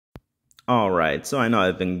All right, so I know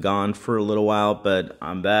I've been gone for a little while, but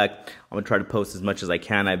I'm back. I'm gonna try to post as much as I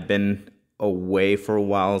can. I've been away for a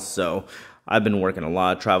while, so I've been working a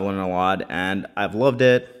lot, traveling a lot, and I've loved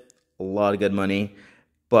it. A lot of good money,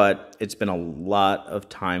 but it's been a lot of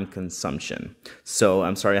time consumption. So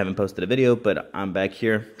I'm sorry I haven't posted a video, but I'm back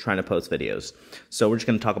here trying to post videos. So we're just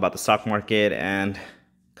gonna talk about the stock market and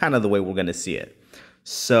kind of the way we're gonna see it.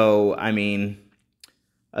 So, I mean,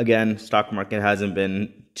 again, stock market hasn't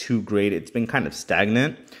been too great. It's been kind of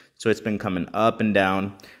stagnant. So it's been coming up and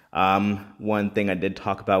down. One thing I did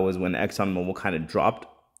talk about was when ExxonMobil kind of dropped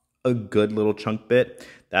a good little chunk bit.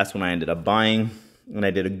 That's when I ended up buying, and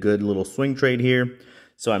I did a good little swing trade here.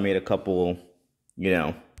 So I made a couple,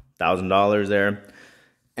 $1,000 there.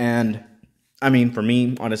 And I mean, for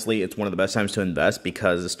me, honestly, it's one of the best times to invest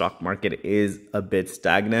because the stock market is a bit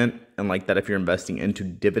stagnant. And like that, if you're investing into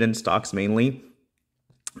dividend stocks mainly,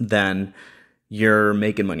 then you're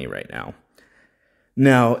making money right now.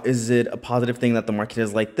 Now, is it a positive thing that the market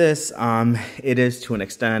is like this? It is to an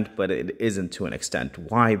extent, but it isn't to an extent.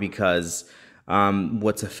 Why? Because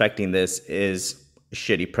what's affecting this is a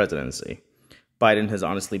shitty presidency. Biden has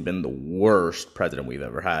honestly been the worst president we've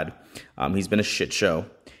ever had. He's been a shit show.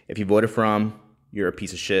 If you voted for him, you're a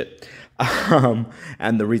piece of shit.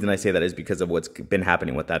 And the reason I say that is because of what's been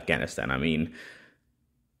happening with Afghanistan. I mean,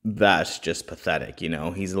 that's just pathetic.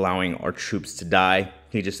 He's allowing our troops to die.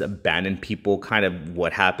 He just abandoned people, kind of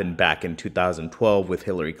what happened back in 2012 with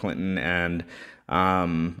Hillary Clinton and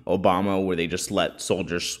Obama, where they just let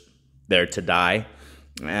soldiers there to die.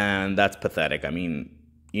 And that's pathetic. I mean,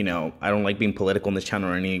 I don't like being political in this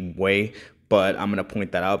channel in any way, but I'm going to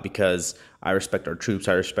point that out because I respect our troops,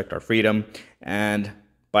 I respect our freedom, and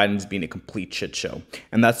Biden's being a complete shit show.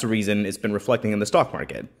 And that's the reason it's been reflecting in the stock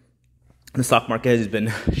market. The stock market has been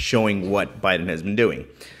showing what Biden has been doing.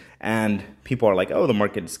 And people are like, oh, the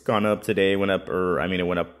market's gone up today, it went up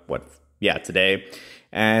today.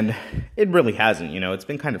 And it really hasn't, it's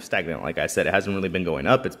been kind of stagnant. Like I said, it hasn't really been going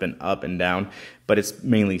up. It's been up and down, but it's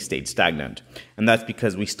mainly stayed stagnant. And that's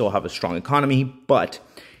because we still have a strong economy, but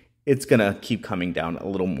it's going to keep coming down a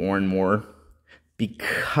little more and more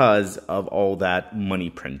because of all that money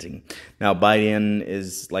printing. Now, Biden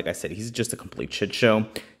is, like I said, he's just a complete shit show.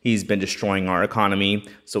 He's been destroying our economy,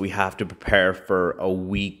 so we have to prepare for a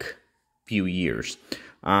weak few years.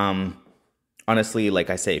 Honestly, like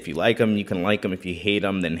I say, if you like him, you can like him. If you hate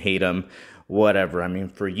him, then hate him. Whatever. I mean,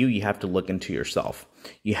 for you have to look into yourself.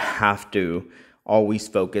 You have to always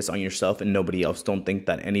focus on yourself and nobody else. Don't think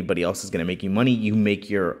that anybody else is going to make you money. You make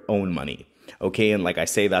your own money. Okay, and like I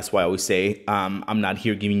say, that's why I always say I'm not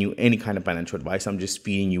here giving you any kind of financial advice. I'm just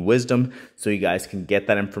feeding you wisdom so you guys can get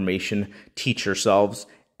that information, teach yourselves,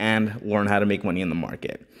 and learn how to make money in the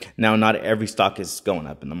market. Now, not every stock is going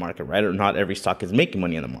up in the market, right? Or not every stock is making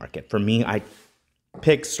money in the market. For me, I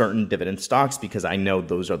pick certain dividend stocks because I know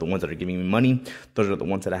those are the ones that are giving me money. Those are the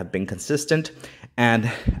ones that have been consistent.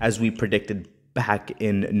 And as we predicted back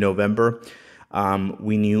in November,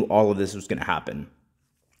 we knew all of this was going to happen.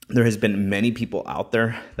 There has been many people out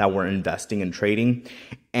there that were investing and trading.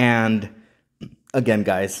 And again,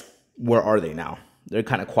 guys, where are they now? They're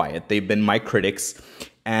kind of quiet. They've been my critics.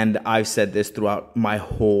 And I've said this throughout my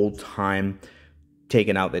whole time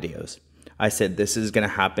taking out videos. I said, this is going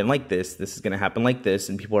to happen like this. This is going to happen like this.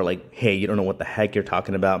 And people are like, hey, you don't know what the heck you're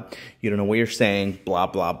talking about. You don't know what you're saying, blah,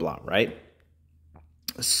 blah, blah, right?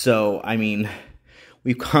 So, I mean,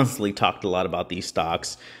 we've constantly talked a lot about these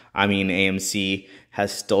stocks. I mean, AMC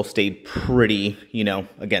has still stayed pretty,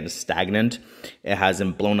 again, stagnant. It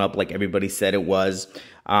hasn't blown up like everybody said it was.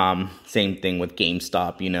 Same thing with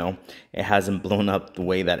GameStop, it hasn't blown up the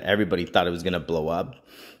way that everybody thought it was going to blow up.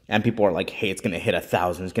 And people are like, hey, it's going to hit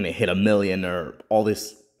 1,000, it's going to hit 1,000,000 or all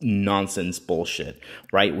this nonsense bullshit,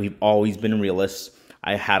 right? We've always been realists.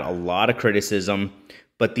 I had a lot of criticism,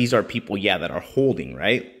 but these are people, that are holding,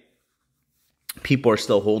 right? People are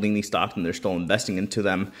still holding these stocks and they're still investing into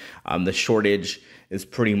them. The shortage is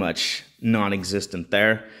pretty much non-existent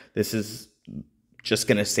there. This is just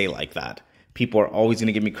going to stay like that. People are always going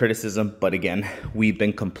to give me criticism, but again, we've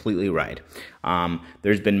been completely right.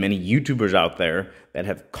 There's been many YouTubers out there that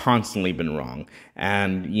have constantly been wrong.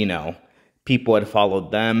 And, people had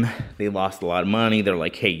followed them. They lost a lot of money. They're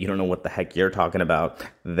like, hey, you don't know what the heck you're talking about.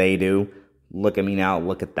 They do. Look at me now.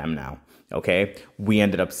 Look at them now. Okay, we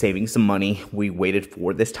ended up saving some money. We waited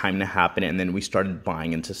for this time to happen, and then we started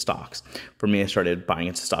buying into stocks. For me, I started buying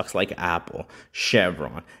into stocks like Apple,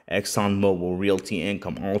 Chevron, ExxonMobil, Realty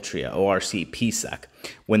Income, Altria, ORC, PSEC.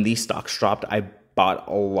 When these stocks dropped, I bought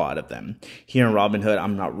a lot of them. Here in Robinhood,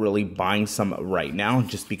 I'm not really buying some right now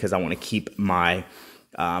just because I want to keep my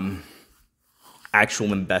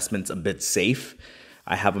actual investments a bit safe.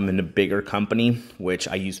 I have them in a bigger company, which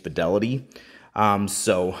I use Fidelity.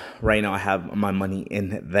 So right now I have my money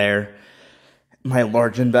in there, my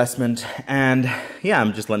large investment. And yeah,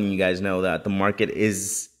 I'm just letting you guys know that the market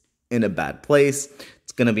is in a bad place.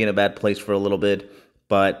 It's going to be in a bad place for a little bit.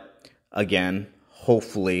 But again,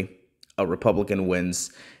 hopefully a Republican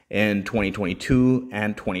wins in 2022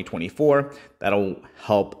 and 2024. That'll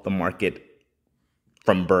help the market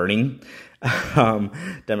from burning.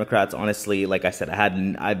 Democrats, honestly, like I said,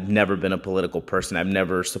 I've never been a political person. I've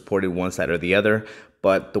never supported one side or the other.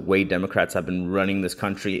 But the way Democrats have been running this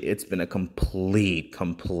country, it's been a complete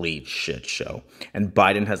shit show. And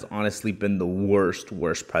Biden has honestly been the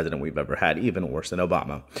worst president we've ever had, even worse than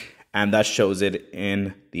Obama. And that shows it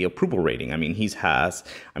in the approval rating. I mean, he has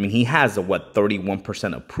a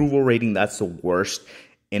 31% approval rating. That's the worst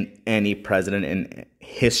in any president in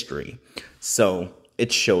history. So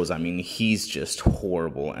it shows, I mean, he's just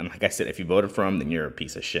horrible. And like I said, if you voted for him, then you're a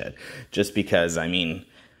piece of shit. Just because, I mean,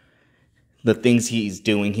 the things he's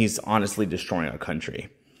doing, he's honestly destroying our country.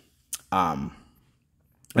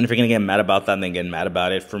 And if you're going to get mad about that, then get mad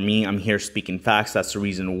about it. For me, I'm here speaking facts. That's the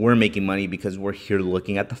reason we're making money, because we're here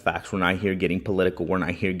looking at the facts. We're not here getting political. We're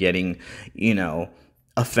not here getting,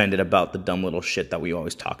 offended about the dumb little shit that we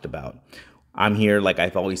always talked about. I'm here, like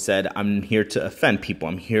I've always said, I'm here to offend people.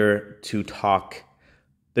 I'm here to talk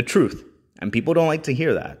the truth. And people don't like to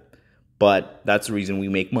hear that. But that's the reason we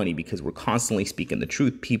make money, because we're constantly speaking the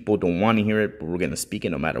truth. People don't want to hear it, but we're going to speak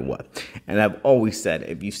it no matter what. And I've always said,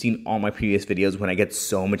 if you've seen all my previous videos, when I get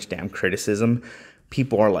so much damn criticism,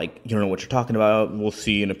 people are like, you don't know what you're talking about. We'll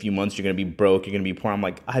see in a few months. You're going to be broke. You're going to be poor. I'm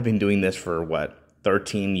like, I've been doing this for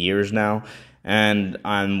 13 years now. And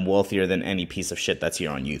I'm wealthier than any piece of shit that's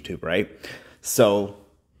here on YouTube, right? So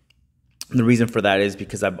the reason for that is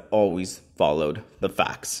because I've always followed the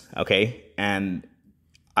facts, okay? And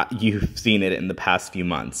you've seen it in the past few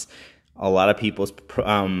months. A lot of people's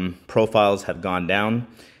profiles have gone down,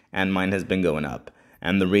 and mine has been going up.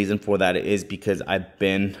 And the reason for that is because I've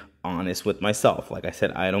been honest with myself. Like I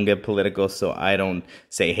said, I don't get political, so I don't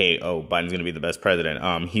say, hey, Biden's going to be the best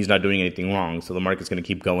president. He's not doing anything wrong, so the market's going to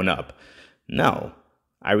keep going up. No.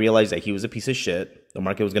 I realized that he was a piece of shit. The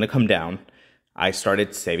market was going to come down. I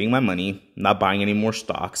started saving my money, not buying any more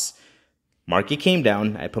stocks. Market came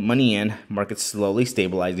down. I put money in. Market's slowly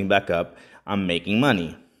stabilizing back up. I'm making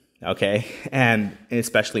money. Okay? And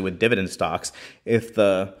especially with dividend stocks, if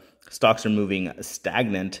the stocks are moving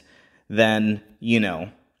stagnant, then,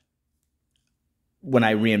 when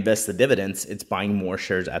I reinvest the dividends, it's buying more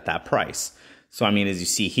shares at that price. So, I mean, as you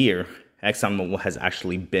see here, ExxonMobil has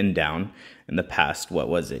actually been down in the past,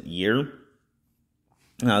 year?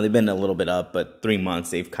 They've been a little bit up, but 3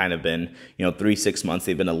 months, they've kind of been, 6 months,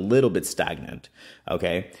 they've been a little bit stagnant,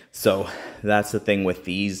 okay? So that's the thing with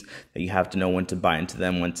these, that you have to know when to buy into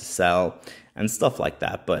them, when to sell, and stuff like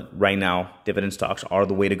that. But right now, dividend stocks are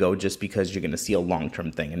the way to go, just because you're going to see a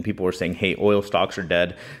long-term thing. And people are saying, hey, oil stocks are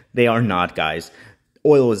dead. They are not, guys.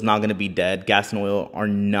 Oil is not going to be dead. Gas and oil are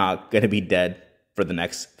not going to be dead for the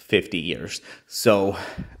next 50 years. So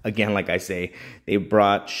again, like I say, they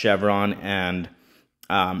brought Chevron and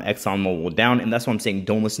ExxonMobil down, and that's why I'm saying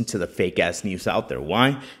don't listen to the fake ass news out there.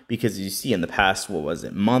 Why? Because you see in the past,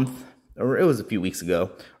 month, or it was a few weeks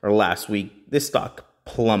ago, or last week, this stock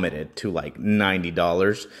plummeted to like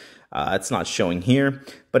 $90. It's not showing here,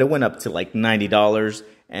 but it went up to like $90,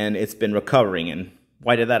 and it's been recovering. And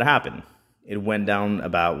why did that happen? It went down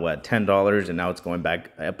about $10, and now it's going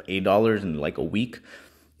back up $8 in like a week.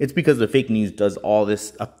 It's because the fake news does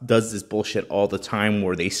this bullshit all the time,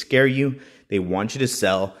 where they scare you, they want you to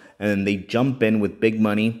sell, and then they jump in with big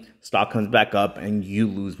money, stock comes back up, and you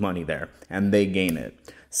lose money there, and they gain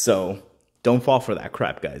it. So don't fall for that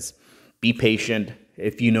crap, guys. Be patient.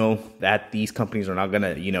 If you know that these companies are not going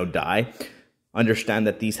to, die, understand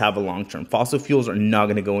that these have a long-term. Fossil fuels are not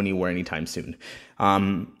going to go anywhere anytime soon.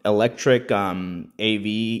 Electric,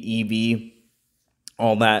 EV,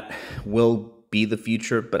 all that will be the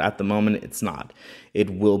future, but at the moment it's not. It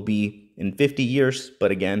will be in 50 years,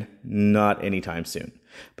 but again, not anytime soon.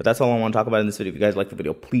 But that's all I want to talk about in this video. If you guys like the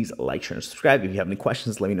video, please like, share, and subscribe. If you have any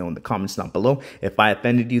questions, let me know in the comments down below. If I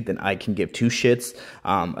offended you, then I can give two shits.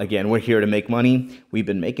 Again, we're here to make money. We've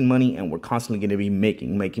been making money, and we're constantly going to be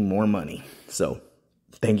making more money. So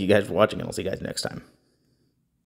thank you guys for watching, and I'll see you guys next time.